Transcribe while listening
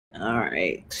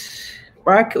right.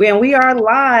 And we are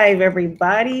live,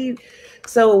 everybody.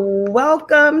 So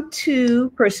welcome to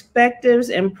Perspectives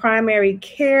in Primary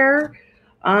Care.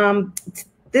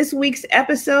 This week's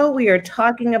episode, we are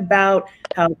talking about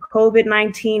how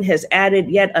COVID-19 has added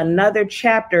yet another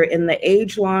chapter in the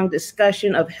age-long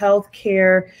discussion of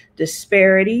healthcare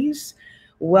disparities.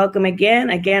 Welcome again.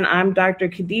 I'm Dr.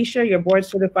 Kadisha, your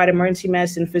board-certified emergency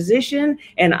medicine physician,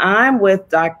 and I'm with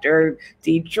Dr.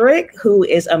 Dietrich, who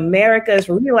is America's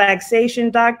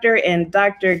relaxation doctor, and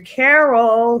Dr.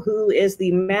 Carol, who is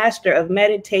the master of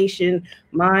meditation,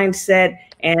 mindset,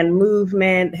 and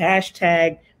movement,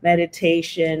 hashtag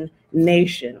meditation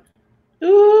nation.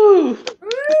 Ooh.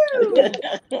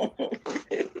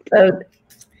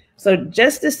 So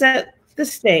just to set the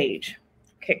stage,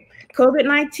 okay.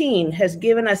 COVID-19 has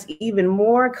given us even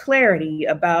more clarity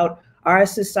about our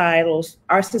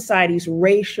society's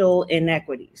racial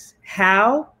inequities.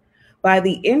 How? By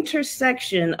the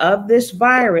intersection of this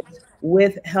virus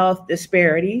with health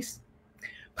disparities,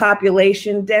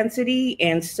 population density,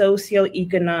 and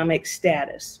socioeconomic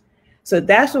status. So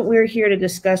that's what we're here to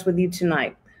discuss with you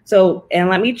tonight. And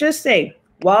let me just say,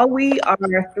 while we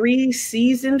are 3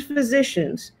 seasoned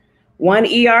physicians, 1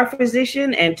 ER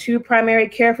physician and 2 primary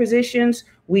care physicians,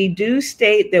 we do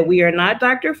state that we are not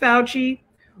Dr. Fauci.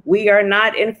 We are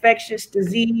not infectious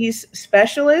disease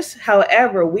specialists.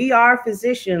 However, we are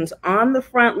physicians on the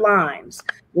front lines,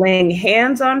 laying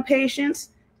hands on patients,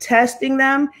 testing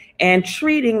them, and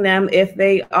treating them if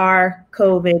they are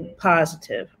COVID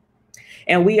positive.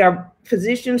 And we are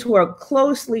physicians who are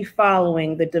closely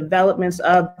following the developments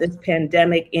of this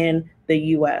pandemic in the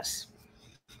US.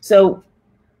 So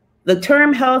the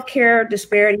term healthcare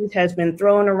disparities has been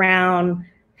thrown around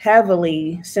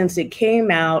heavily since it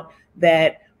came out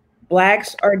that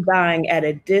Blacks are dying at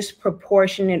a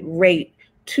disproportionate rate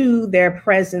to their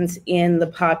presence in the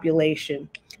population.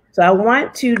 So I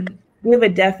want to give a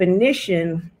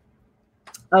definition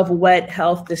of what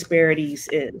health disparities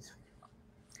is.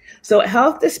 So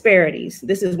health disparities,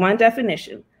 this is one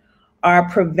definition, are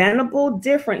preventable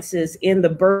differences in the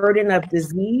burden of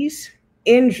disease,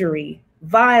 injury,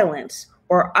 violence,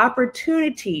 or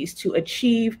opportunities to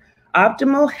achieve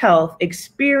optimal health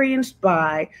experienced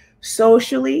by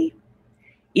socially,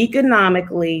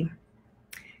 economically,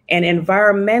 and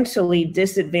environmentally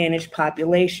disadvantaged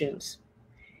populations.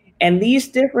 And these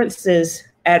differences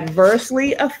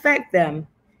adversely affect them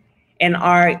and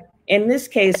are, in this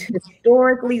case,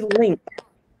 historically linked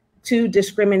to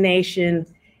discrimination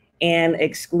and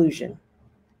exclusion.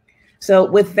 So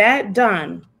with that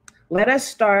done, let us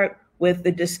start with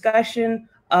the discussion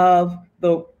of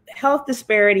the health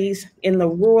disparities in the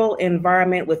rural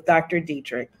environment with Dr.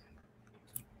 Dietrich.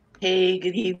 Hey,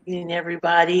 good evening,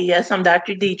 everybody. Yes, I'm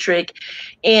Dr. Dietrich,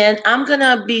 and I'm going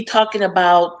to be talking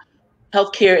about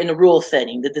healthcare in the rural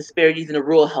setting, the disparities in the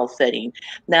rural health setting.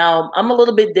 Now, I'm a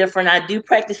little bit different. I do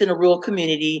practice in a rural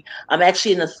community. I'm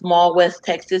actually in a small West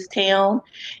Texas town,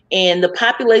 and the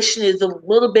population is a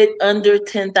little bit under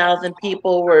 10,000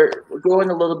 people. We're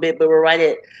growing a little bit, but we're right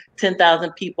at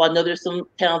 10,000 people. I know there's some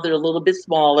towns that are a little bit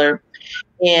smaller,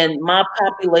 and my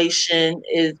population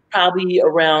is probably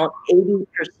around 80%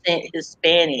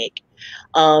 Hispanic,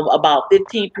 about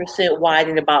 15% white,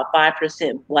 and about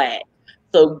 5% Black.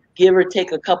 So give or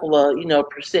take a couple of,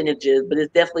 percentages, but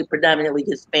it's definitely predominantly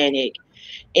Hispanic.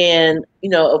 And,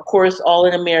 of course, all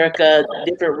in America,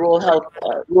 different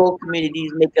rural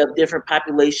communities make up different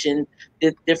populations,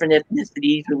 different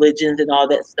ethnicities, religions, and all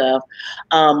that stuff.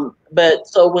 But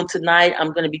so when tonight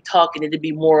I'm going to be talking, it'll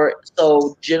be more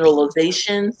so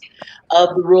generalizations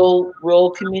of the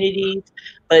rural communities.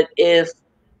 But if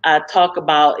I talk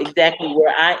about exactly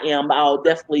where I am, I'll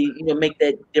definitely, make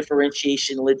that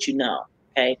differentiation and let you know.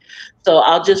 Okay. So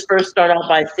I'll just first start off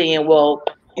by saying, well,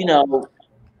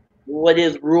 what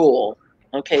is rural?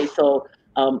 Okay. So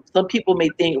some people may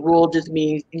think rural just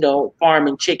means,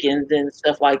 farming chickens and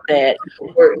stuff like that.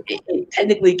 Or it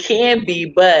technically can be,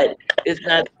 but it's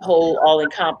not the whole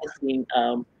all-encompassing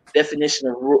definition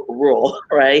of rural,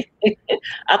 right?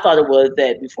 I thought it was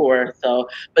that before. So,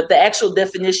 but the actual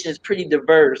definition is pretty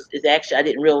diverse. It's actually, I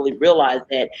didn't really realize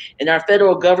that. And our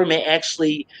federal government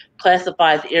actually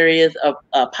classifies areas of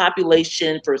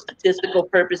population for statistical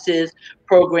purposes,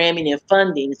 programming, and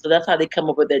funding. So that's how they come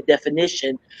up with that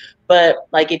definition. But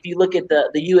like if you look at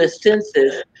the U.S.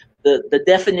 Census, the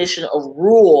definition of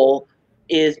rural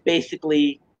is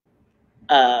basically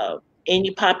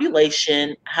any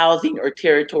population, housing, or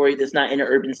territory that's not in an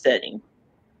urban setting.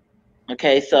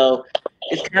 Okay, so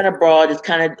it's kind of broad, it's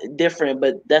kind of different,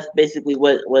 but that's basically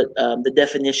what the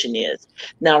definition is.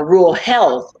 Now rural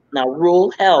health,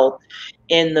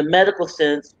 in the medical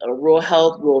sense, rural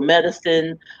health, rural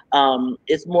medicine,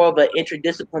 it's more of an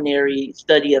interdisciplinary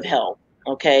study of health.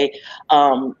 Okay,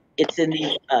 it's in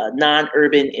these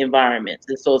non-urban environments,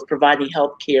 and so it's providing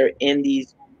health care in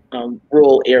these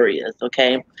rural areas.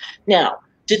 Okay, now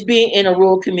just being in a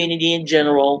rural community in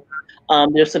general.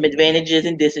 There's some advantages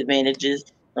and disadvantages.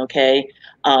 Okay,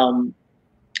 um,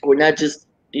 we're not just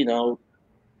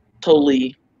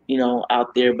totally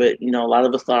out there, but a lot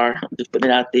of us are. I'm just putting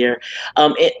it out there.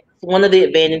 One of the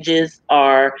advantages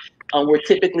are we're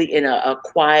typically in a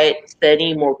quiet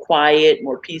setting, more quiet,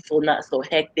 more peaceful, not so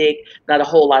hectic, not a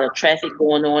whole lot of traffic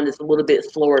going on. It's a little bit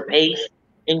slower pace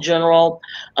in general.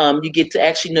 You get to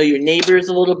actually know your neighbors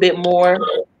a little bit more.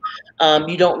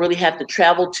 You don't really have to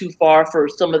travel too far for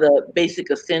some of the basic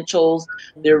essentials.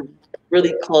 They're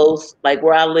really close. Like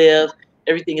where I live,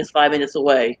 everything is 5 minutes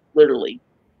away, literally.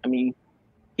 I mean,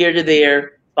 here to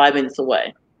there, 5 minutes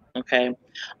away. Okay.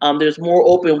 There's more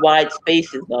open, wide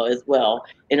spaces though as well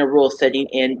in a rural setting,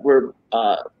 and we're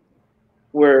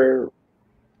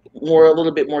more a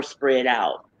little bit more spread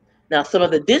out. Now, some of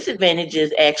the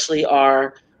disadvantages actually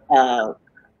are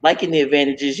like in the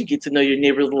advantages, you get to know your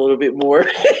neighbors a little bit more.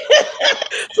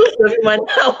 So some you might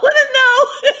not want to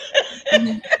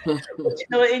know.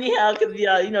 But anyhow, because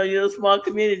you're a small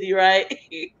community, right?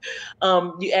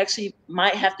 You actually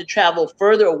might have to travel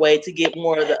further away to get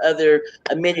more of the other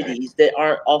amenities that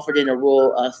aren't offered in a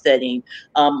rural setting,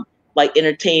 like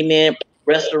entertainment,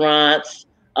 restaurants,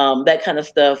 that kind of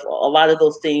stuff. A lot of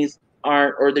those things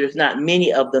aren't, or there's not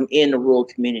many of them in the rural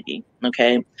community.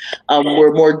 Okay,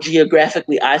 we're more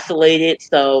geographically isolated,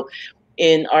 so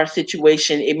in our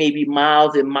situation, it may be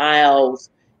miles and miles,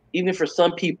 even for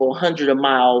some people, hundreds of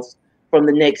miles from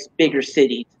the next bigger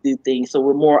city to do things. So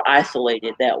we're more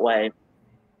isolated that way.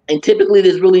 And typically,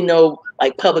 there's really no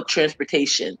like public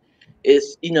transportation.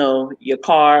 It's your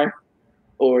car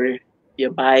or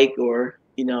your bike or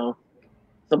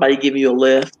somebody giving you a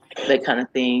lift, that kind of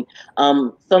thing.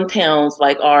 Some towns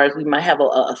like ours, we might have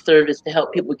a service to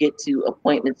help people get to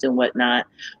appointments and whatnot,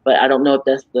 but I don't know if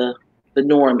that's the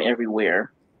norm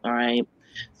everywhere. All right.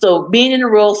 So being in a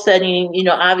rural setting,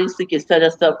 obviously can set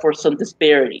us up for some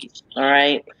disparities. All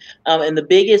right. And the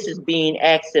biggest is being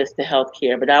access to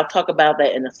healthcare, but I'll talk about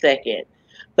that in a second.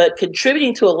 But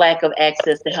contributing to a lack of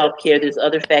access to healthcare, there's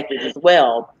other factors as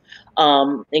well,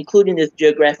 including this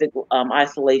geographic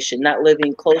isolation, not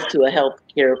living close to a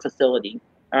healthcare facility.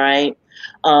 All right.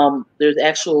 There's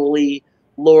actually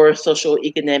lower social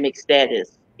economic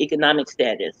status,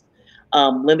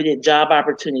 limited job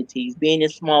opportunities. Being in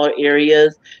smaller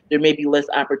areas, there may be less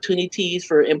opportunities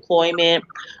for employment.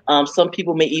 Some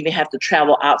people may even have to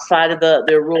travel outside of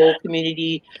their rural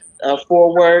community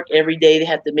for work every day. They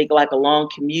have to make like a long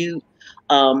commute.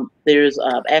 There's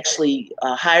actually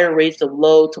higher rates of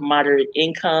low to moderate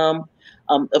income.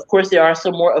 Of course, there are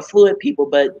some more affluent people,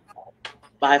 but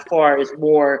by far it's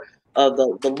more of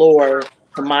the lower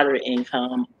to moderate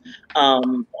income.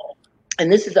 Um,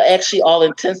 and this is actually all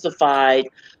intensified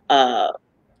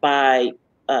by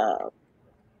people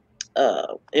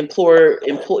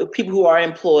who are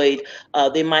employed.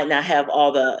 They might not have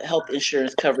all the health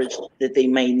insurance coverage that they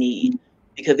may need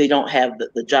because they don't have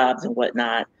the jobs and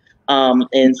whatnot.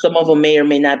 And some of them may or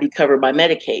may not be covered by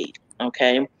Medicaid.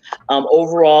 Okay.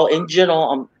 Overall, in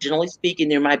general, generally speaking,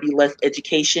 there might be less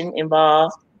education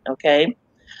involved. Okay.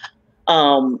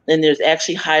 And there's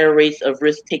actually higher rates of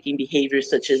risk-taking behaviors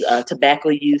such as tobacco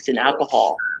use and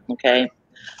alcohol. Okay.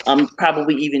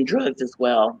 Probably even drugs as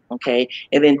well. Okay.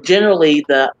 And then generally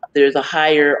there's a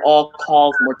higher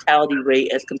all-cause mortality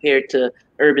rate as compared to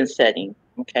urban setting.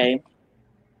 Okay.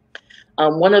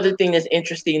 One other thing that's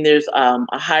interesting, there's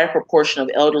a higher proportion of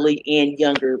elderly and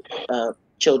younger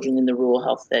children in the rural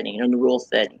health setting, in the rural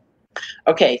setting.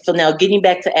 Okay, so now getting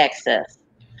back to access.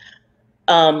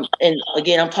 And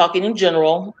again, I'm talking in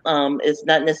general. It's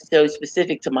not necessarily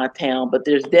specific to my town, but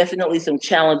there's definitely some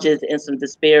challenges and some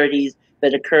disparities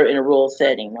that occur in a rural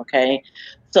setting. Okay,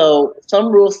 so some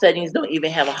rural settings don't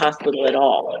even have a hospital at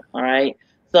all. All right,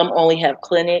 some only have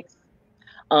clinics.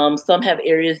 Some have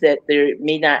areas that there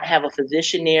may not have a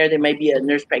physician there. There may be a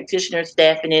nurse practitioner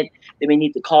staffing it. They may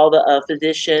need to call the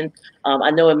physician.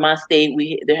 I know in my state,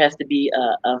 there has to be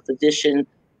a physician,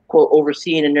 quote,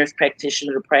 overseeing a nurse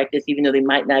practitioner to practice, even though they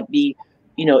might not be,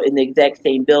 in the exact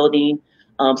same building.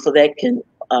 So that can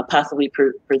possibly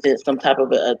present some type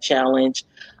of a challenge.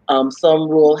 Some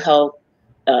rural health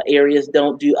areas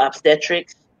don't do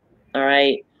obstetrics. All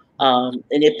right. And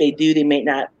if they do, they may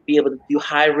not be able to do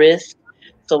high risk.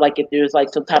 So like if there's like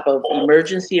some type of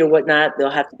emergency or whatnot, they'll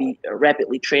have to be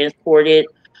rapidly transported.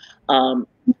 Um,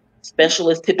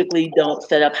 Specialists typically don't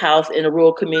set up house in a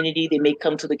rural community. They may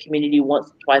come to the community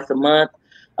once, twice a month,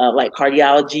 like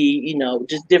cardiology,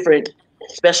 just different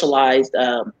specialized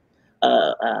uh,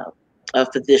 uh,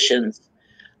 physicians.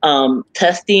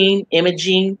 Testing,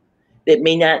 imaging that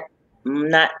may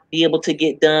not be able to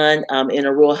get done in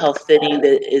a rural health setting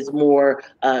that is more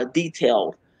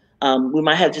detailed. We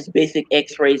might have just basic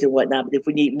X-rays and whatnot, but if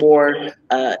we need more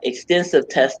extensive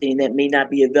testing, that may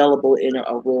not be available in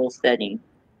a rural setting.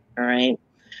 All right.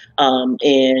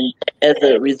 And as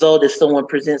a result, if someone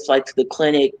presents like to the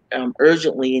clinic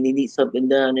urgently and they need something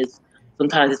done,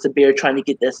 sometimes it's a bear trying to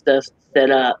get that stuff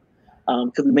set up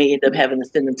because we may end up having to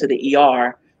send them to the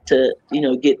ER to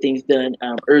get things done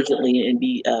urgently and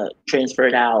be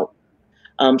transferred out.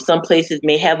 Some places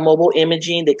may have mobile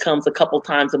imaging that comes a couple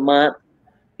times a month,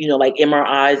 like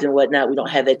MRIs and whatnot. We don't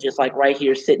have that just like right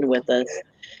here sitting with us.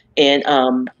 And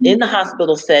in the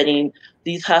hospital setting,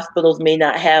 these hospitals may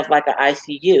not have like an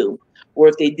ICU, or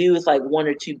if they do, it's like 1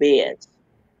 or 2 beds.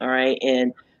 All right.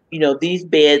 And, these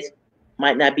beds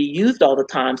might not be used all the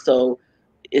time. So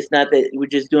it's not that we're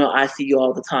just doing ICU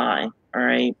all the time. All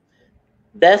right.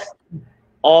 That's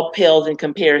all pales in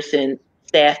comparison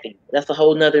staffing. That's a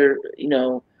whole nother,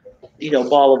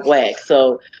 ball of wax.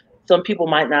 So some people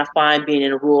might not find being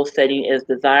in a rural setting as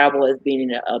desirable as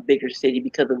being in a bigger city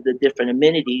because of the different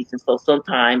amenities. And so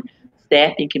sometimes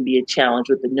staffing can be a challenge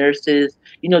with the nurses,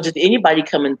 just anybody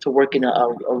coming to work in a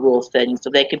rural setting. So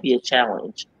that could be a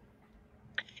challenge.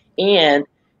 And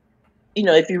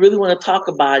if you really want to talk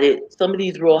about it, some of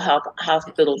these rural health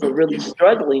hospitals are really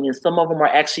struggling, and some of them are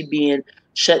actually being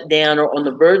shut down or on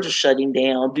the verge of shutting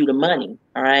down due to money.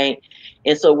 All right.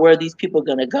 And so where are these people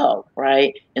going to go?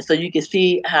 Right. And so you can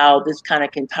see how this kind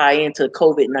of can tie into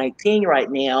COVID-19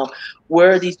 right now.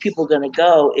 Where are these people going to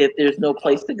go if there's no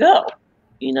place to go?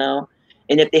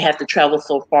 And if they have to travel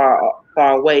so far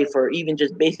away for even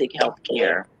just basic health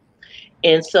care.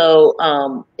 And so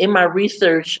in my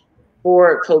research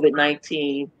for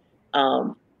COVID-19,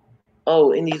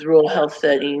 in these rural health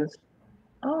settings,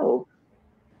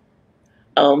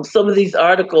 some of these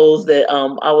articles that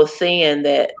I was saying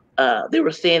that they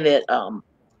were saying that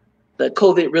the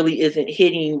COVID really isn't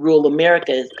hitting rural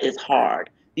America is hard.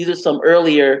 These are some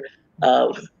earlier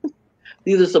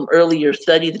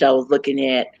studies that I was looking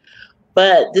at.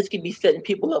 But this could be setting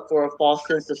people up for a false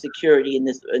sense of security in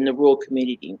the rural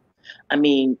community. I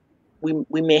mean,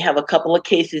 we may have a couple of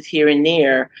cases here and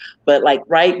there, but like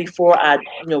right before I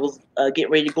was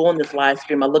getting ready to go on this live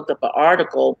stream, I looked up an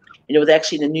article, and it was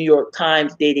actually in the New York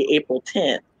Times dated April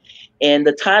 10th. And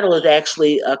the title is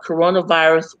actually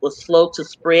Coronavirus was slow to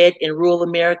spread in rural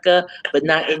America, but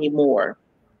not anymore.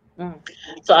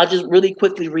 So I'll just really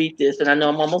quickly read this, and I know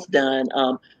I'm almost done.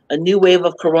 A new wave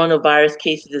of coronavirus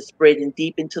cases is spreading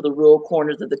deep into the rural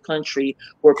corners of the country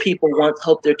where people once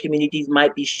hoped their communities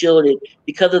might be shielded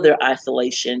because of their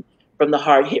isolation from the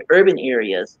hard-hit urban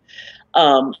areas.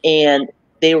 And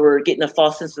they were getting a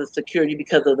false sense of security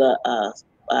because of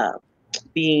the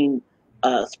being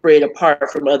spread apart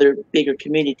from other bigger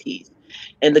communities.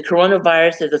 And the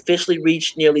coronavirus has officially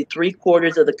reached nearly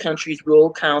 3/4 of the country's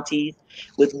rural counties,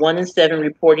 with 1 in 7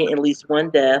 reporting at least one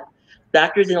death.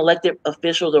 Doctors and elected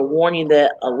officials are warning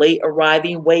that a late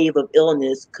arriving wave of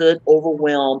illness could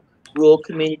overwhelm rural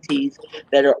communities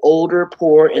that are older,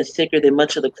 poor, and sicker than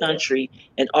much of the country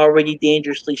and already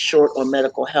dangerously short on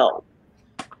medical help.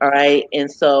 All right. And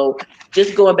so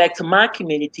just going back to my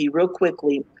community real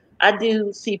quickly, I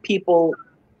do see people,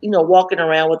 walking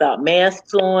around without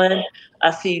masks on.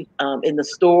 I see in the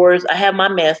stores, I have my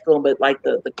mask on, but like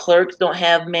the clerks don't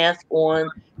have masks on.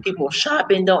 People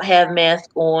shopping don't have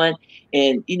masks on.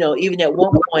 And, even at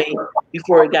one point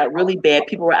before it got really bad,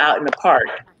 people were out in the park,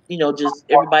 just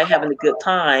everybody having a good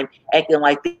time, acting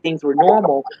like things were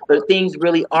normal, but things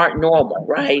really aren't normal,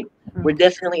 right? We're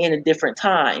definitely in a different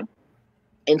time.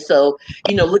 And so,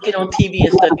 looking on TV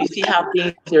and stuff, you see how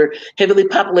things are heavily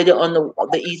populated on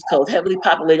the East Coast, heavily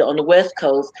populated on the West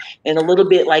Coast, and a little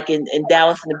bit like in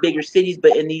Dallas and the bigger cities,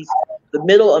 but in the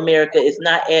middle America is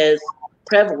not as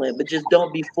prevalent. But just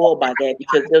don't be fooled by that,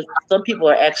 because some people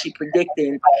are actually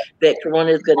predicting that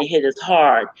Corona is going to hit us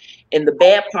hard. And the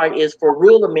bad part is for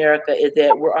rural America is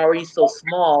that we're already so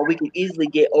small, we can easily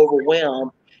get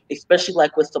overwhelmed, especially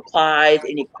like with supplies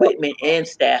and equipment and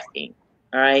staffing.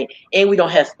 All right. And we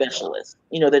don't have specialists,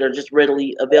 that are just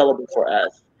readily available for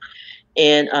us.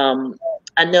 And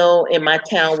I know in my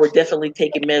town, we're definitely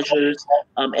taking measures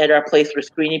at our place. We're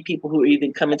screening people who are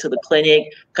even coming to the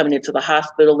clinic, coming into the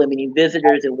hospital, limiting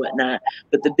visitors and whatnot.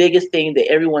 But the biggest thing that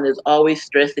everyone is always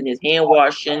stressing is hand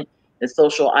washing and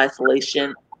social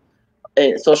isolation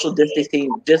and social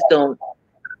distancing. Just don't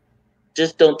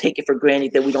take it for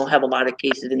granted that we don't have a lot of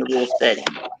cases in the rural setting.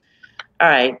 All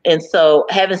right. And so,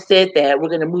 having said that, we're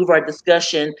going to move our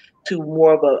discussion to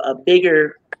more of a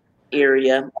bigger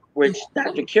area, which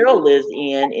Dr. Carol lives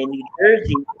in New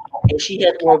Jersey, and she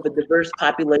has more of a diverse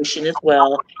population as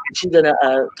well. And she's going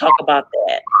to talk about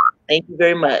that. Thank you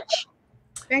very much.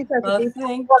 Thanks, Dr. Well, Dietrich.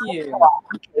 thank you.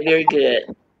 Okay, very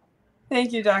good.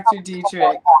 Thank you, Dr.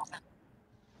 Dietrich.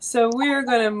 So we're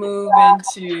going to move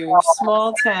into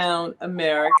small town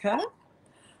America.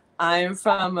 I'm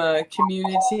from a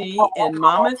community in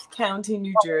Monmouth County,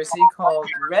 New Jersey called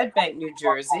Red Bank, New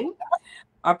Jersey.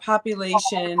 Our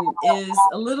population is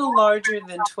a little larger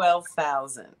than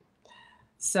 12,000.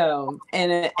 So,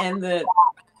 and the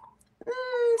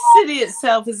city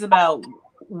itself is about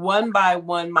 1 by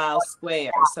 1 mile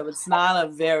square. So it's not a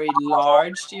very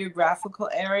large geographical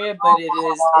area, but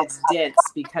it's dense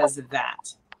because of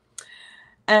that.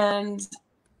 And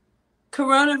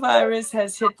coronavirus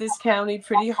has hit this county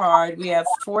pretty hard. We have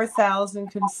 4,000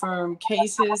 confirmed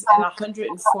cases and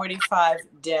 145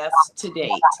 deaths to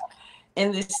date.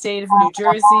 In the state of New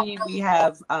Jersey, we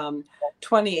have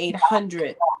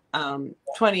 2,800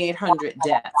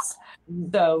 deaths.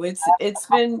 So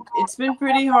it's been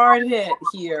pretty hard hit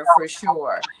here for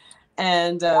sure.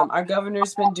 And our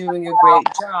governor's been doing a great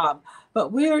job.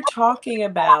 But we are talking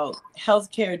about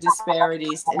healthcare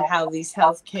disparities and how these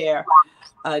healthcare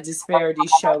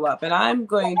disparities show up. And I'm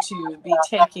going to be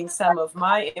taking some of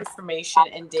my information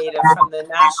and data from the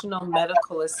National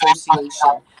Medical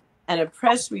Association and a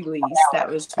press release that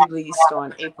was released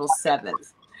on April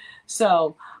 7th.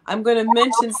 So I'm going to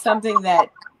mention something that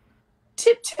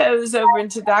tiptoes over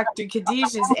into Dr.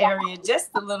 Khadijah's area just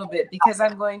a little bit, because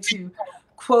I'm going to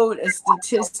quote a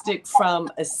statistic from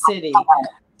a city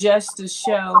just to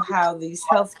show how these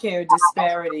healthcare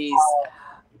disparities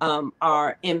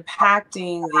are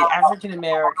impacting the African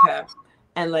American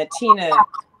and Latina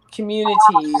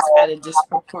communities at a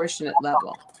disproportionate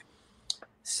level.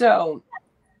 So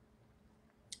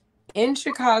in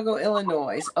Chicago,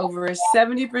 Illinois, over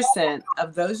 70%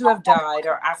 of those who have died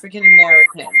are African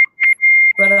American,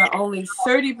 but are only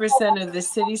 30% of the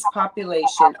city's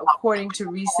population, according to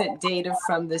recent data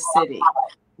from the city.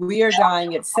 We are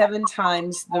dying at 7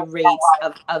 times the rates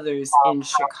of others in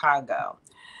Chicago.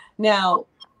 Now,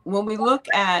 when we look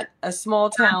at a small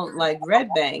town like Red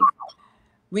Bank,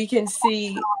 we can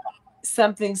see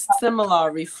something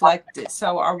similar reflected.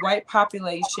 So our white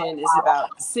population is about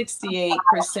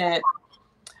 68%.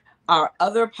 Our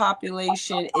other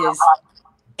population is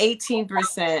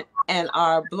 18%, and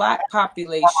our Black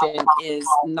population is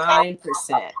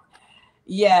 9%.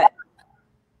 Yet,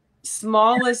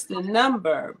 smallest the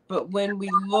number, but when we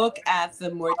look at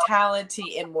the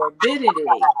mortality and morbidity,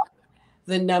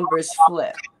 the numbers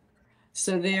flip.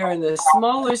 So there in the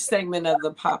smaller segment of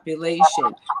the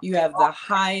population, you have the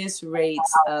highest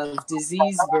rates of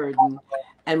disease burden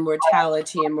and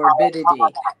mortality and morbidity.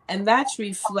 And that's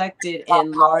reflected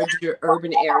in larger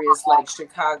urban areas like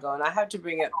Chicago. And I have to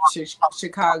bring up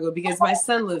Chicago because my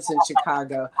son lives in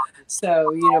Chicago.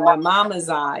 So, you know, my mama's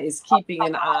eye is keeping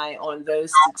an eye on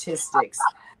those statistics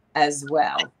as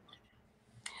well.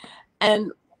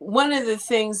 And one of the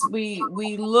things we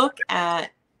look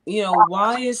at, you know,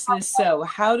 why is this so?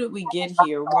 How did we get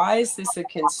here? Why is this a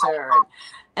concern?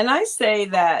 And I say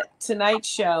that tonight's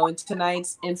show and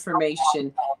tonight's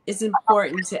information is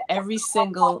important to every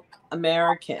single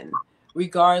American,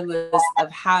 regardless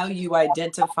of how you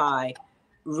identify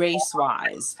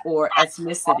race-wise or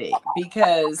ethnicity,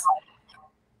 because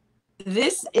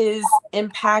this is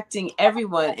impacting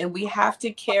everyone, and we have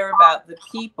to care about the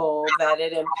people that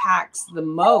it impacts the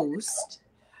most,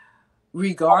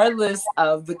 regardless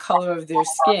of the color of their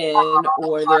skin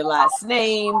or their last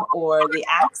name or the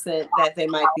accent that they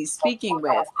might be speaking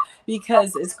with,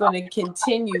 because it's going to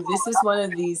continue. This is one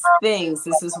of these things.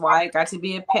 This is why it got to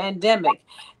be a pandemic.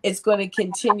 It's going to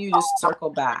continue to circle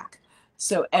back.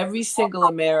 So every single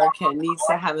American needs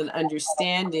to have an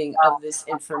understanding of this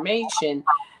information,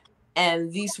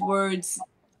 and these words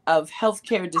of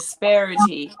healthcare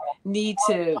disparity need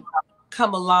to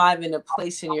come alive in a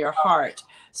place in your heart,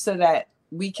 so that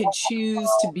we could choose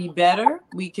to be better,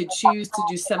 we could choose to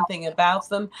do something about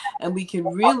them, and we can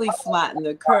really flatten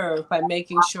the curve by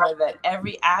making sure that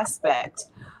every aspect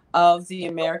of the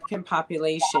American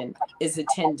population is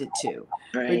attended to,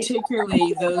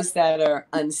 particularly those that are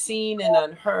unseen and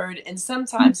unheard and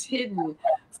sometimes hidden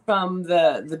from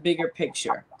the bigger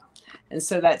picture. And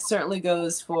so that certainly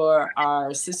goes for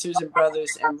our sisters and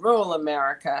brothers in rural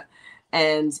America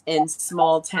and in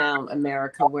small town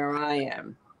America, where I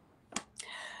am.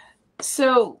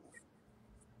 So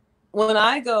when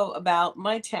I go about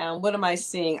my town, what am I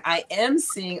seeing? I am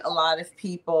seeing a lot of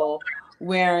people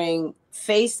wearing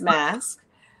face masks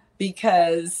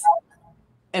because,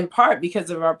 in part because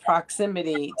of our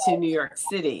proximity to New York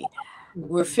City.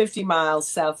 We're 50 miles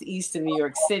southeast of New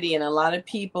York City, and a lot of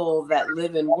people that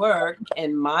live and work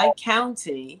in my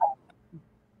county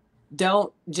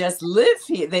don't just live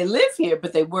here. They live here,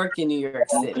 but they work in New York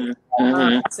City.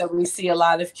 So we see a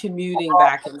lot of commuting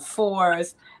back and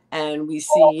forth, and we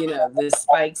see, the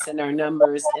spikes in our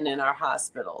numbers and in our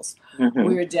hospitals.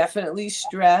 We're definitely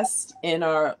stressed in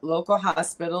our local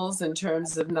hospitals in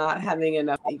terms of not having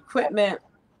enough equipment,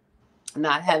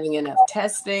 not having enough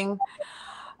testing.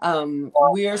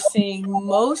 We're seeing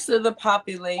most of the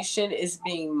population is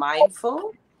being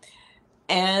mindful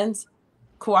and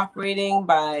cooperating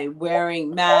by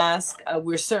wearing masks.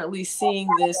 We're certainly seeing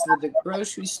this with the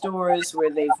grocery stores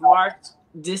where they've marked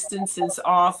distances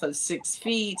off of 6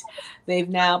 feet. They've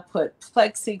now put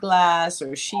plexiglass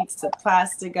or sheets of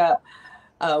plastic up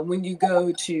when you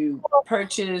go to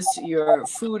purchase your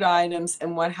food items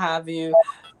and what have you.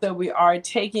 So we are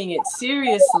taking it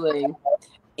seriously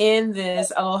in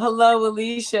this. Oh, hello,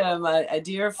 Alicia, a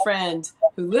dear friend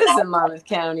who lives in Monmouth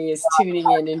County is tuning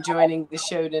in and joining the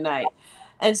show tonight.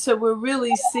 And so we're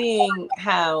really seeing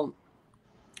how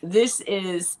this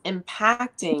is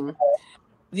impacting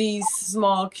these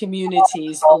small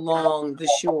communities along the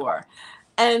shore.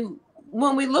 And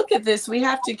when we look at this, we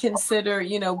have to consider,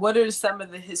 what are some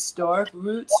of the historic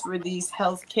roots for these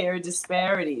healthcare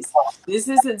disparities? This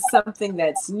isn't something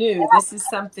that's new. This is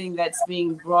something that's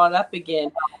being brought up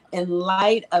again in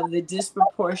light of the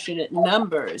disproportionate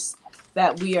numbers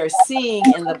that we are seeing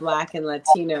in the Black and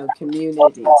Latino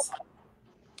communities.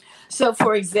 So,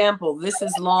 for example, this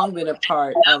has long been a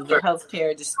part of the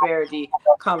healthcare disparity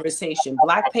conversation.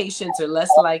 Black patients are less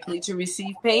likely to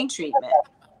receive pain treatment.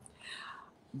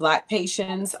 Black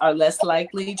patients are less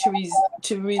likely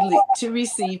to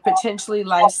receive potentially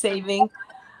life-saving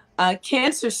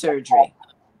cancer surgery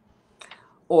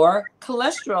or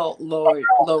cholesterol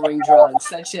lowering drugs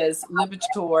such as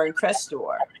Lipitor and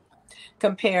Crestor,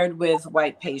 compared with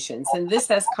white patients. And this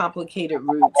has complicated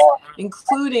roots,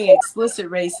 including explicit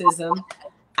racism,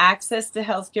 access to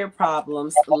healthcare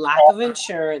problems, lack of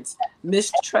insurance,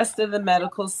 mistrust of the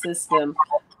medical system,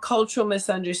 cultural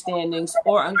misunderstandings,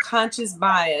 or unconscious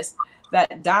bias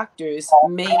that doctors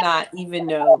may not even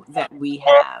know that we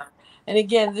have. And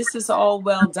again, this is all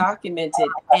well documented,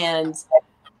 and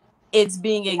it's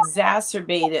being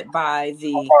exacerbated by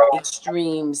the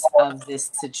extremes of this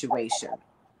situation.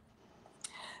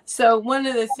 So one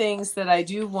of the things that I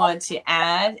do want to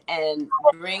add and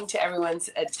bring to everyone's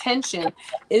attention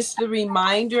is the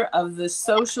reminder of the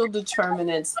social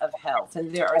determinants of health.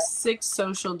 And there are 6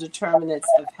 social determinants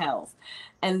of health.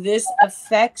 And this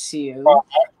affects you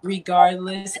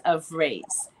regardless of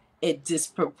race. It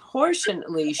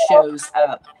disproportionately shows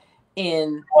up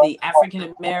in the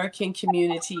African American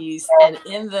communities and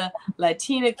in the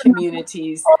Latina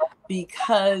communities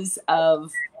because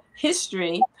of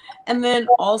history, and then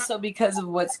also because of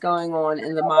what's going on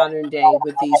in the modern day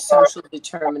with these social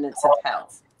determinants of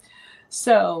health.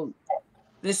 So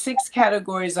the 6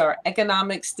 categories are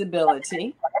economic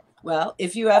stability. Well,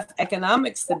 if you have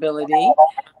economic stability,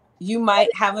 you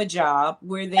might have a job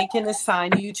where they can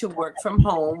assign you to work from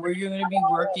home, where you're going to be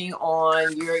working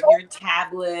on your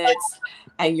tablets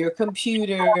and your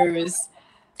computers.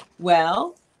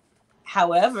 Well,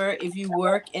 however, if you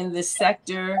work in the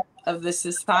sector of the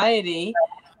society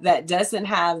that doesn't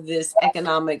have this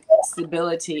economic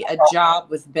stability, a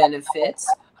job with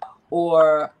benefits,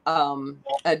 or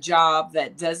a job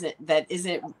that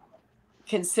isn't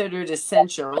considered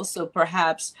essential. So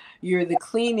perhaps you're the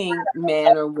cleaning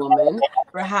man or woman,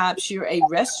 perhaps you're a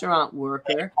restaurant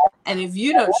worker, and if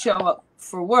you don't show up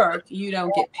for work, you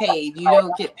don't get paid. You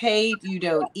don't get paid, you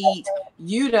don't eat,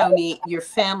 your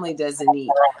family doesn't eat.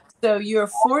 So you're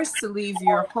forced to leave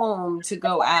your home to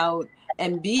go out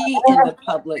and be in the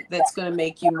public. That's going to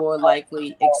make you more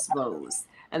likely exposed.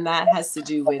 And that has to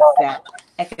do with that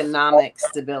economic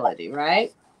stability,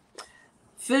 right?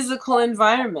 Physical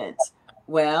environment.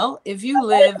 Well, if you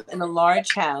live in a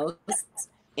large house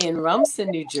in Rumson,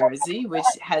 New Jersey, which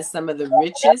has some of the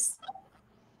richest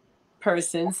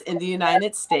persons in the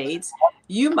United States,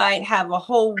 you might have a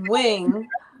whole wing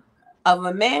of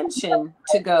a mansion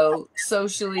to go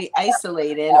socially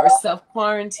isolate in or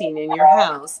self-quarantine in your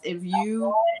house if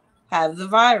you have the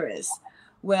virus.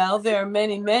 Well, there are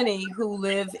many, many who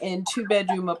live in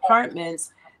 2-bedroom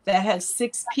apartments that have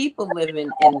 6 people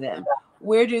living in them.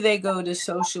 Where do they go to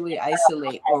socially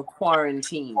isolate or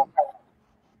quarantine?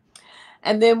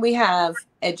 And then we have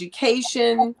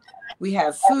education, we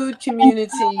have food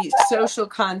community, social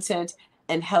content,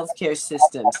 and healthcare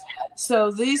systems.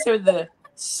 So these are the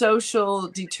social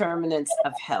determinants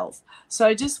of health. So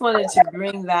I just wanted to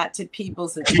bring that to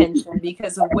people's attention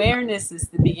because awareness is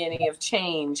the beginning of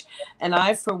change. And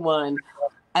I, for one,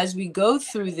 as we go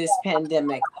through this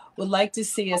pandemic, would like to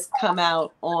see us come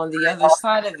out on the other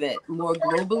side of it more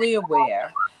globally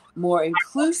aware, more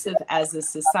inclusive as a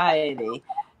society,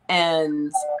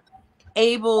 and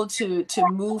able to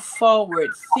move forward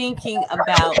thinking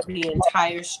about the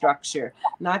entire structure,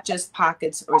 not just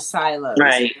pockets or silos,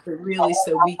 Right. but really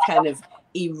so we kind of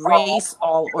erase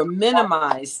all or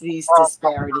minimize these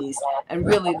disparities and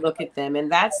really look at them. And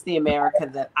that's the America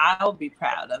that I'll be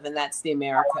proud of. And that's the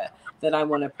America that I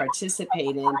want to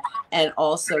participate in and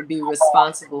also be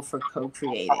responsible for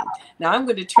co-creating. Now I'm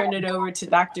going to turn it over to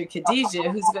Dr.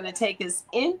 Khadija, who's going to take us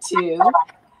into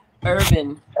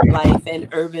urban life and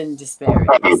urban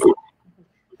disparities.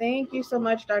 Thank you so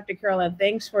much, Dr. Carolyn.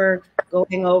 Thanks for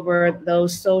going over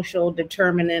those social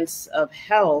determinants of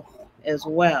health as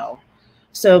well.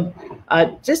 So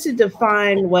just to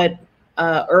define what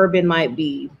urban might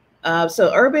be.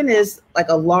 So urban is like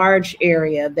a large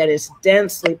area that is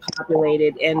densely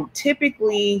populated, and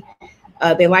typically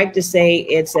they like to say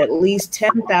it's at least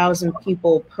 10,000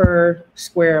 people per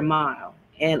square mile.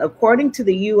 And according to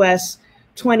the U.S.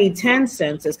 2010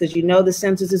 census, because you know the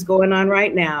census is going on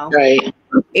right now, Right.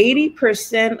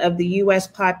 80% of the U.S.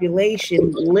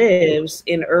 population lives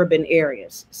in urban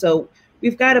areas. So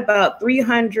we've got about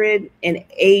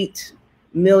 308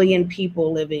 million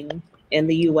people living in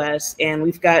the U.S., and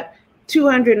we've got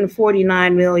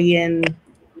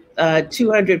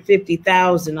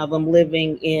 249,250,000 of them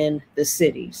living in the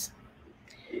cities.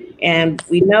 And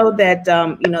we know that,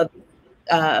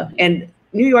 and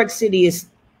New York City is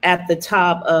at the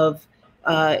top of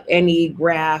any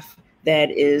graph that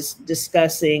is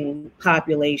discussing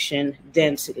population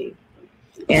density.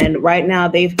 And right now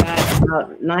they've got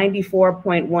about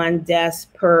 94.1 deaths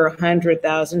per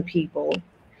 100,000 people.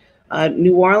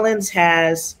 New Orleans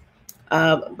has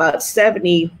about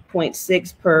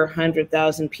 70.6 per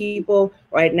 100,000 people.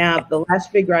 Right now, the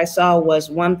last figure I saw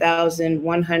was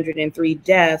 1,103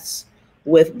 deaths,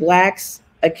 with Blacks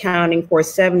accounting for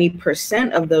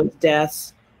 70% of those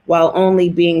deaths, while only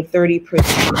being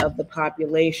 30% of the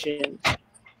population.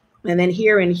 And then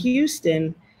here in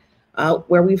Houston,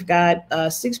 where we've got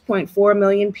 6.4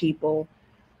 million people,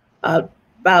 about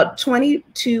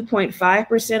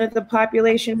 22.5% of the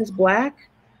population is Black,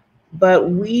 but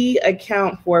we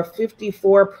account for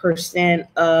 54%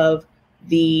 of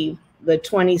the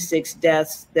 26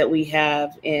 deaths that we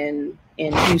have in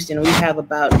Houston. We have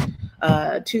about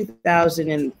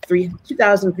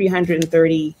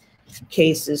 2,330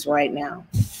 cases right now.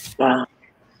 Wow.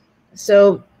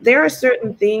 So there are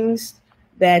certain things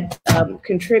that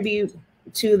contribute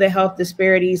to the health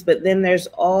disparities, but then there's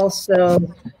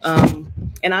also,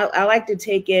 and I like to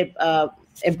take it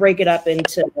and break it up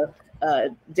into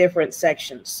different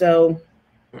sections. So,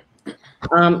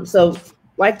 so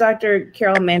like Dr.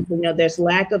 Carol mentioned, there's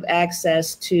lack of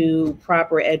access to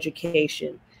proper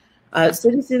education.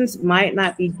 Citizens might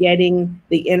not be getting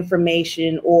the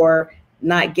information or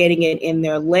not getting it in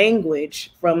their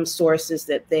language from sources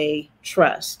that they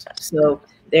trust. So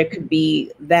there could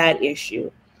be that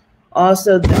issue.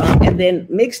 Also, and then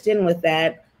mixed in with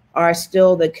that are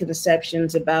still the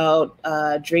conceptions about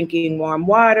drinking warm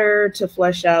water to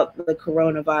flush out the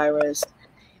coronavirus,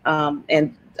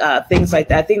 and things like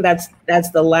that. I think that's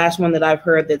the last one that I've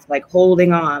heard that's like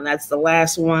holding on. That's the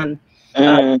last one,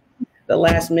 the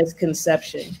last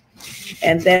misconception.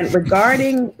 And then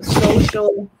regarding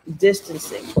social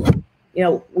distancing,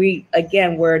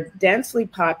 we're densely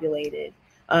populated.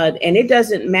 And it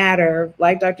doesn't matter,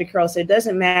 like Dr. Carroll said, it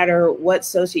doesn't matter what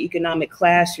socioeconomic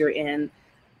class you're in.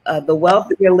 The wealth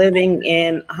that you're living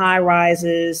in high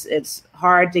rises, it's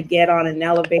hard to get on an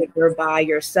elevator by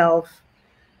yourself.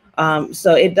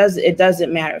 So it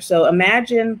doesn't matter. So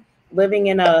imagine living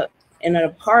in an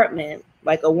apartment,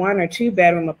 like a 1 or 2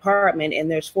 bedroom apartment, and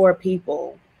there's 4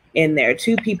 people in there,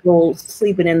 2 people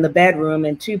sleeping in the bedroom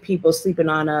and 2 people sleeping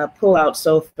on a pull-out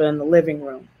sofa in the living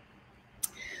room.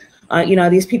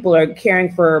 These people are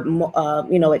caring for,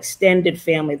 extended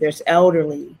family. There's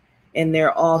elderly in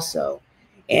there also.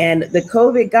 And the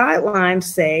COVID guidelines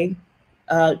say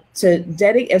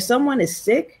if someone is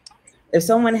sick, if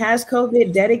someone has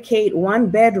COVID, dedicate one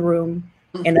bedroom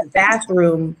and a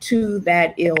bathroom to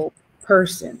that ill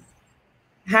person.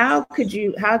 How could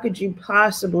you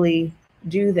possibly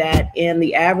do that in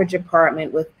the average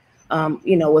apartment with,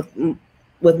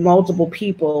 with multiple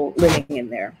people living in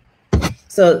there?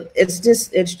 So it's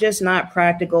just not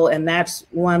practical, and that's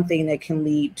one thing that can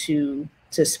lead to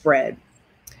spread.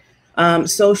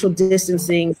 Social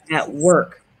distancing at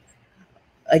work.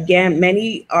 Again,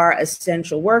 many are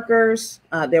essential workers.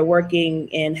 They're working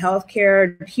in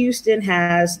healthcare. Houston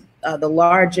has the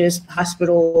largest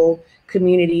hospital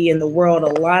community in the world.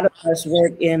 A lot of us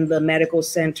work in the medical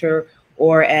center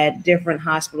or at different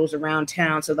hospitals around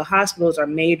town. So the hospitals are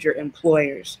major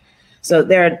employers. So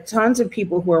there are tons of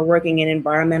people who are working in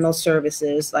environmental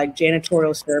services, like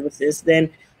janitorial services. Then,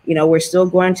 we're still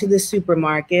going to the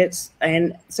supermarkets.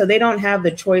 And so they don't have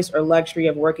the choice or luxury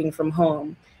of working from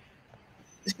home,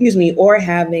 or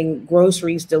having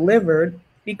groceries delivered,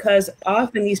 because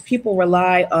often these people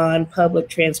rely on public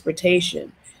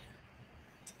transportation.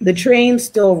 The train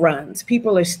still runs.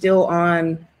 People are still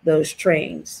on those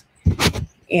trains.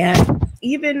 And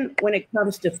even when it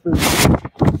comes to food,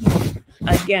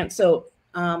 again, so,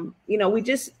 we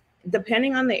just,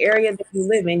 depending on the area that you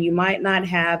live in, you might not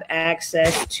have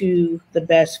access to the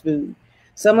best food.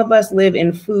 Some of us live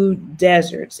in food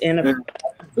deserts, and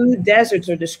food deserts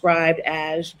are described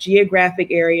as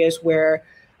geographic areas where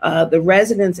the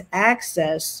residents'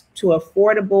 access to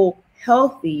affordable,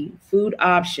 healthy food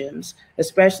options,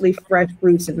 especially fresh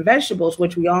fruits and vegetables,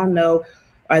 which we all know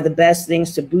are the best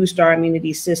things to boost our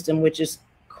immunity system, which is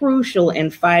crucial in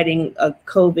fighting a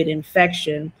COVID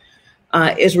infection,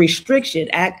 is restriction.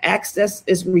 Access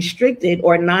is restricted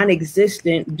or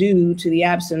non-existent due to the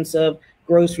absence of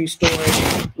grocery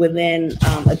stores within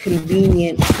a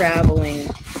convenient traveling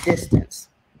distance.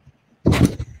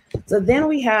 So then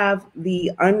we have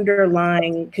the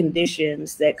underlying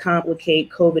conditions that complicate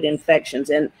COVID infections.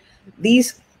 And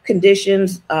these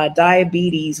conditions,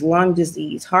 diabetes, lung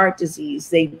disease, heart disease,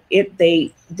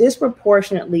 they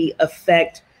disproportionately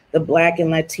affect the Black and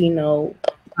Latino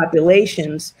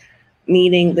populations,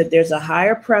 meaning that there's a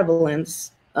higher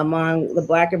prevalence among the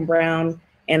Black and Brown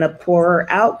and a poorer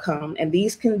outcome. And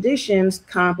these conditions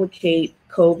complicate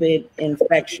COVID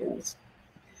infections.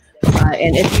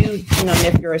 And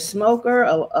if you're a smoker,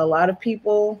 a lot of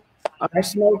people are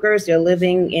smokers. They're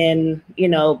living in,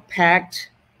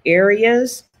 packed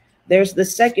areas. There's the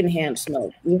secondhand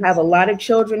smoke. You have a lot of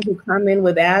children who come in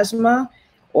with asthma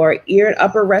or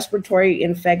upper respiratory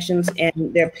infections,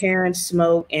 and their parents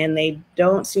smoke, and they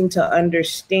don't seem to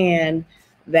understand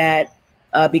that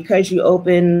because you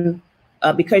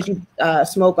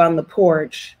smoke on the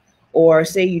porch, or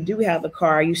say you do have a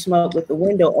car, you smoke with the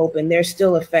window open, they're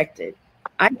still affected.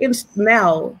 I can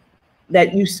smell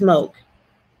that you smoke.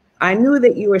 I knew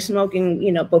that you were smoking,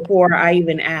 before I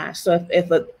even asked. So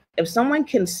if someone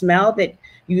can smell that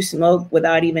you smoke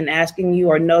without even asking you,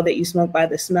 or know that you smoke by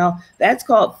the smell, that's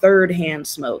called third-hand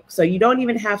smoke. So you don't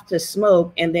even have to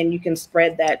smoke, and then you can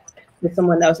spread that to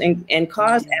someone else and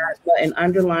cause asthma, an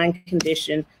underlying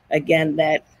condition, again,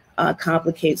 that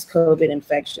complicates COVID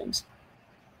infections.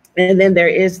 And then there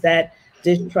is that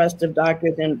distrust of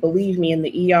doctors. And believe me, in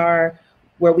the ER,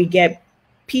 where we get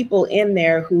people in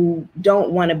there who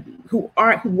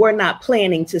were not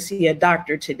planning to see a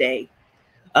doctor today,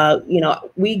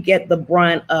 we get the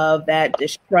brunt of that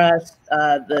distrust,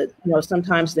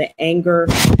 sometimes the anger,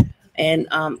 and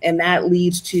that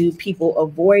leads to people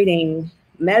avoiding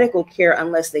medical care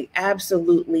unless they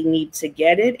absolutely need to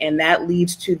get it. And that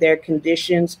leads to their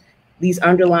conditions, these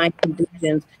underlying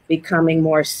conditions, becoming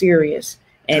more serious.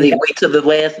 And they wait till the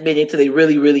last minute till they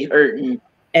really, really hurting.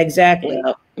 Exactly.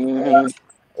 Yeah. Mm-hmm.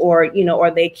 Or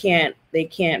they can't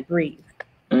breathe.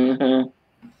 Mm-hmm.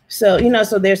 So,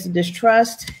 so there's the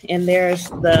distrust and there's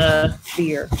the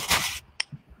fear.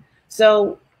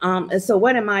 So, and so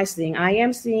what am I seeing? I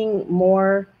am seeing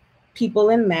more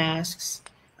people in masks,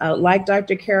 like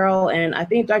Dr. Carol, and I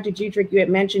think Dr. Dietrich, you had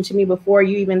mentioned to me before,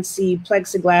 you even see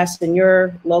plexiglass in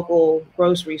your local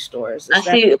grocery stores. I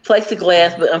see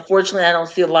plexiglass, but unfortunately, I don't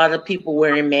see a lot of people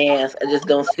wearing masks. I just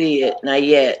don't see it, not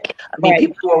yet. I mean,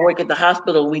 people who are working at the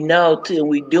hospital, we know too, and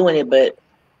we're doing it, but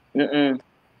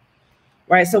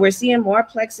Right, so we're seeing more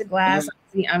plexiglass.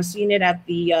 I'm seeing it at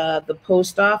the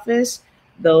post office.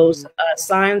 Those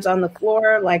signs on the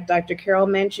floor, like Dr. Carol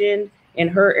mentioned, in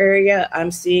her area,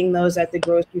 I'm seeing those at the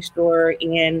grocery store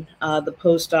and the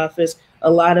post office.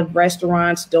 A lot of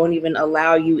restaurants don't even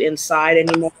allow you inside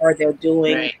anymore. They're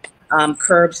doing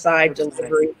curbside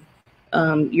delivery.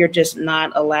 You're just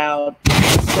not allowed.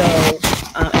 So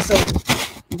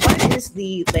what is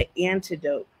the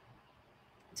antidote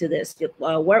to this?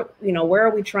 Where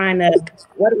are we trying to,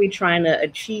 what are we trying to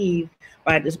achieve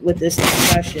by this, with this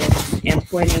discussion and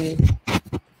pointing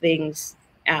things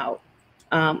out?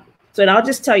 So I'll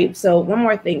just tell you, so one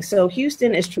more thing. So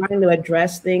Houston is trying to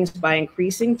address things by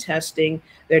increasing testing.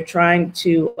 They're trying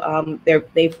to,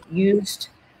 they've used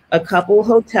a couple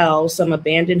hotels, some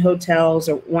abandoned hotels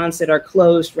or ones that are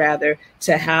closed rather,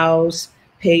 to house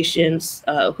patients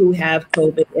who have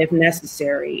COVID if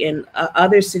necessary. And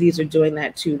other cities are doing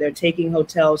that too. They're taking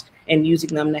hotels and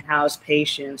using them to house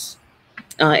patients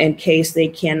in case they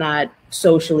cannot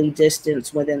socially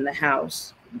distance within the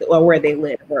house or where they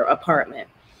live or apartment.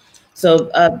 So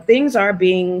things are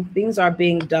being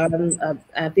done.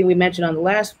 I think we mentioned on the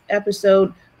last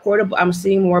episode, portable. I'm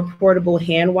seeing more portable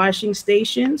hand washing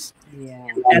stations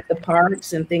at the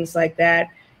parks and things like that.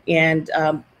 And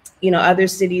other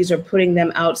cities are putting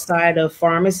them outside of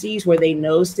pharmacies where they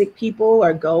know sick people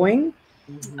are going.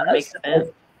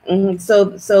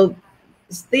 So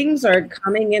things are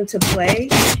coming into play,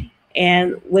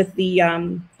 and with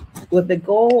the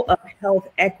goal of health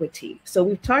equity. So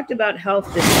we've talked about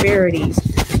health disparities,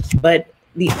 but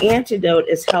the antidote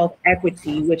is health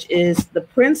equity, which is the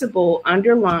principle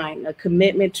underlying a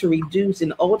commitment to reduce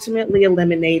and ultimately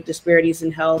eliminate disparities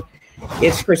in health.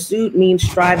 Its pursuit means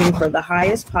striving for the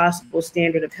highest possible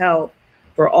standard of health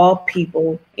for all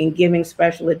people and giving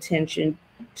special attention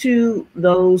to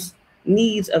those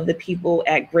needs of the people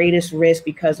at greatest risk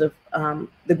because of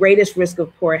the greatest risk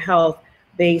of poor health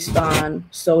based on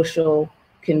social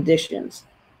conditions.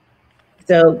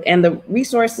 So, and the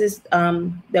resources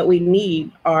that we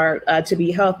need are to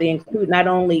be healthy include not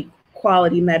only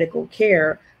quality medical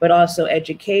care, but also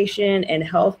education and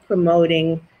health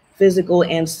promoting physical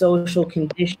and social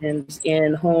conditions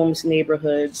in homes,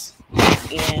 neighborhoods,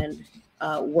 and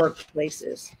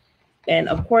workplaces. And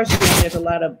of course, there's a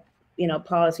lot of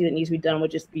policy that needs to be done,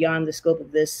 which is beyond the scope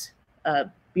of this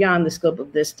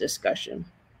discussion.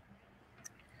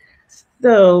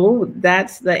 So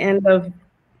that's the end of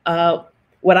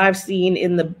what I've seen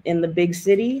in the big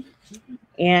city.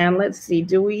 And let's see,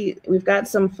 we've got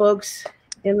some folks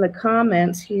in the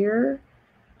comments here.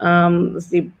 Let's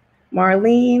see,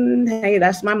 Marlene, hey,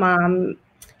 that's my mom.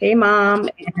 Hey, Mom.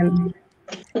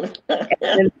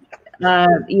 And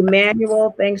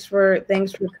Emmanuel, thanks for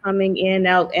coming in.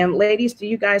 Now, and ladies, do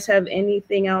you guys have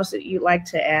anything else that you'd like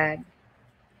to add?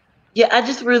 Yeah, I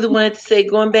just really wanted to say,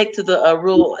 going back to the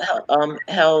rural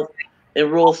health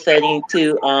and rural setting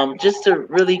too, just to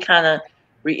really kind of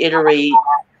reiterate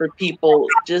for people,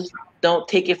 just don't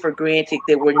take it for granted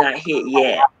that we're not hit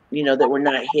yet. That we're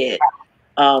not hit.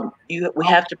 We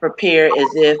have to prepare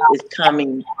as if it's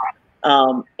coming,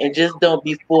 and just don't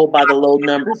be fooled by the low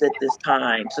numbers at this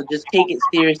time. So just take it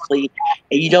seriously,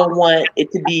 and you don't want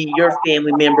it to be your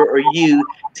family member or you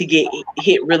to get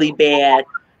hit really bad,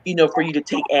 for you to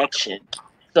take action.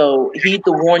 So heed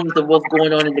the warnings of what's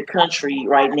going on in the country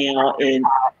right now, and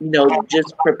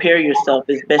just prepare yourself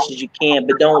as best as you can,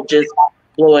 but don't just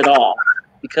blow it off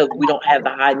because we don't have the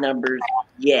high numbers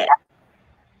yet.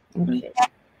 Okay.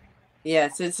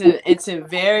 Yes, it's a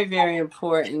very, very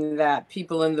important that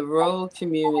people in the rural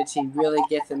community really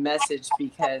get the message,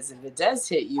 because if it does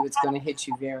hit you, it's going to hit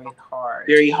you very hard.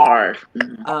 Very hard.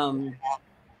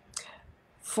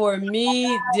 For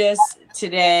me, just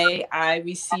today, I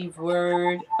received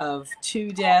word of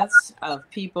 2 deaths of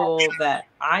people that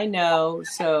I know.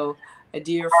 So a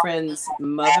dear friend's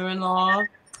mother-in-law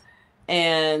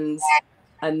and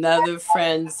another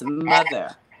friend's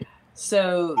mother.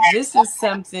 So this is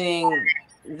something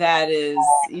that is,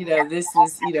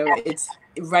 it's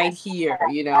right here.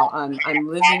 I'm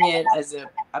living it as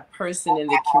a person in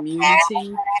the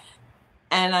community,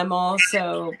 and I'm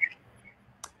also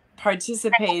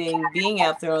participating, being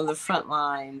out there on the front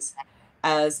lines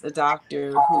as a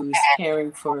doctor who's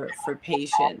caring for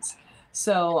patients.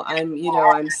 So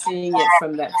I'm seeing it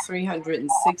from that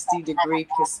 360-degree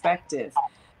perspective.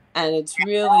 And it's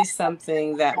really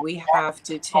something that we have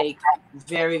to take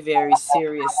very, very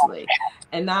seriously.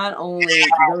 And not only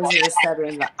those of us that are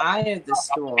in the eye of the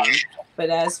storm, but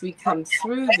as we come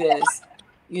through this,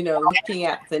 looking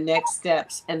at the next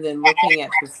steps and then looking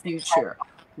at the future.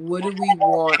 What do we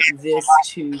want this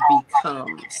to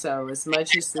become? So as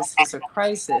much as this was a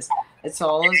crisis, it's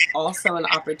also an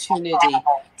opportunity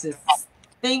to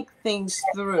think things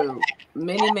through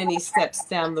many, many steps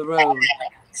down the road,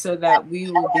 so that we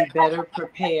will be better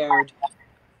prepared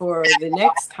for the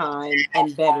next time,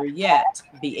 and better yet,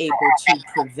 be able to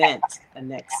prevent the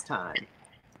next time.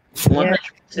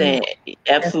 100%.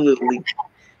 Absolutely.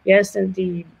 Yes,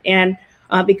 indeed. And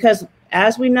because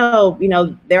as we know,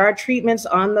 there are treatments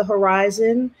on the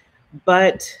horizon,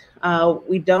 but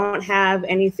we don't have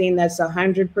anything that's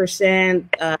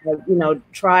 100%,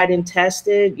 tried and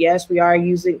tested. Yes,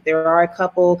 there are a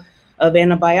couple of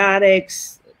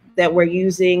antibiotics that we're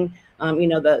using,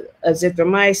 the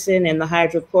azithromycin and the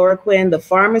hydrochloroquine. The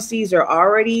pharmacies are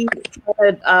already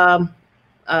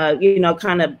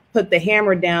kind of put the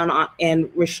hammer down on and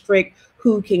restrict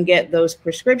who can get those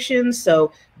prescriptions.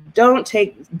 So do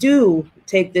take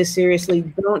this seriously.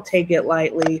 Don't take it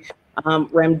lightly.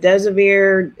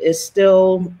 Remdesivir is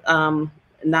still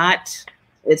not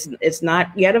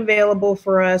yet available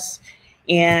for us.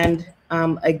 And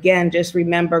again, just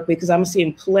remember, because I'm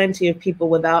seeing plenty of people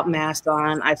without masks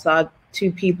on. I saw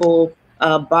 2 people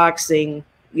boxing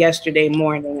yesterday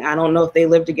morning. I don't know if they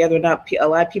live together or not. A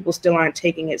lot of people still aren't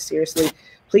taking it seriously.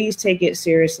 Please take it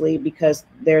seriously, because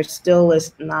there still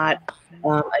is not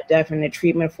a definite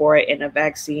treatment for it, and a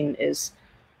vaccine is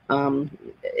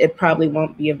it probably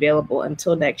won't be available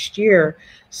until next year.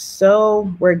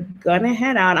 So we're gonna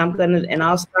head out. And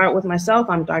I'll start with myself.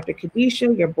 I'm Dr.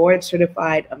 Kadisha, your board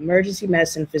certified emergency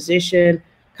medicine physician,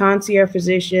 concierge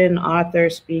physician, author,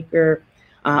 speaker,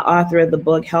 author of the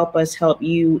book, Help Us Help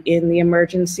You in the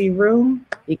Emergency Room.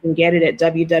 You can get it at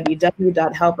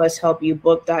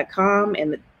www.helpushelpyoubook.com.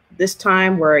 And this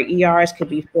time where ERs could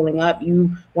be filling up,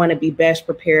 you want to be best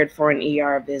prepared for an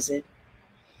ER visit.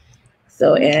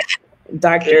 So, and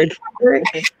Dr.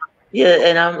 Yeah,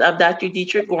 and I'm Dr.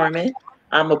 Dietrich Gorman.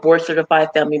 I'm a board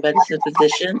certified family medicine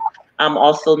physician. I'm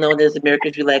also known as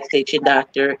America's Relaxation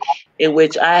Doctor, in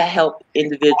which I help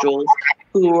individuals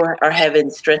who are having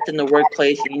stress in the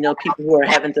workplace. And, people who are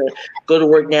having to go to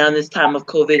work now in this time of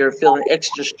COVID are feeling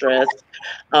extra stressed.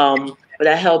 But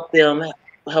I help them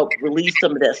release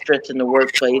some of that stress in the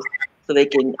workplace so they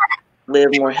can live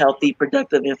more healthy,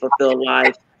 productive, and fulfilled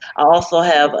lives. I also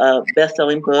have a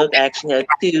best-selling book. I actually have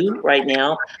 2 right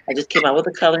now. I just came out with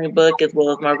a coloring book as well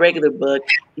as my regular book.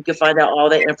 You can find out all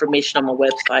that information on my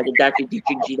website at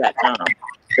drdietrichg.com.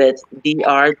 That's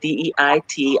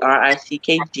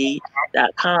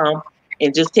DRDEITRICKG.com.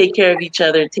 And just take care of each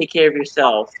other and take care of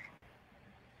yourself.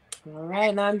 All right,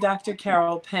 and I'm Dr.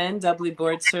 Carol Penn, doubly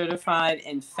board certified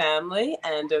in family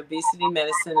and obesity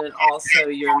medicine, and also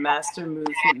your master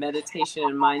movement meditation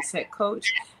and mindset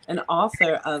coach, and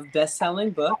author of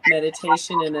best-selling book,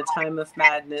 Meditation in a Time of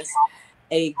Madness,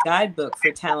 a guidebook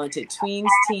for talented tweens,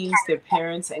 teens, their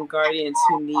parents, and guardians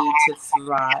who need to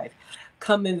thrive.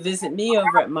 Come and visit me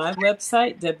over at my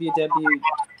website,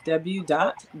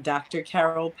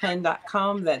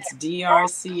 www.drcarolpenn.com. That's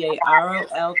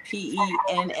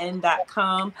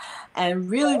DRCAROLPENN.com. And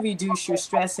really reduce your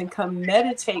stress and come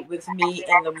meditate with me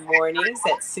in the mornings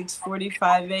at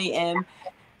 6:45 a.m.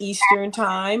 Eastern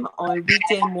Time on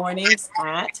weekday mornings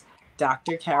at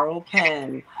Dr. Carol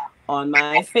Penn on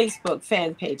my Facebook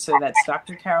fan page. So that's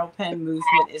Dr. Carol Penn,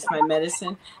 Movement is My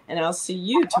Medicine. And I'll see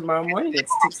you tomorrow morning at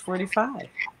 6:45.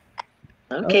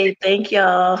 Okay, thank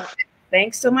y'all.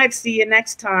 Thanks so much. See you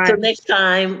next time. Till next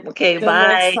time. Okay, Till bye.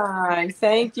 next time.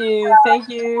 Thank you. Thank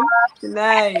you. Good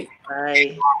night.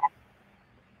 Bye.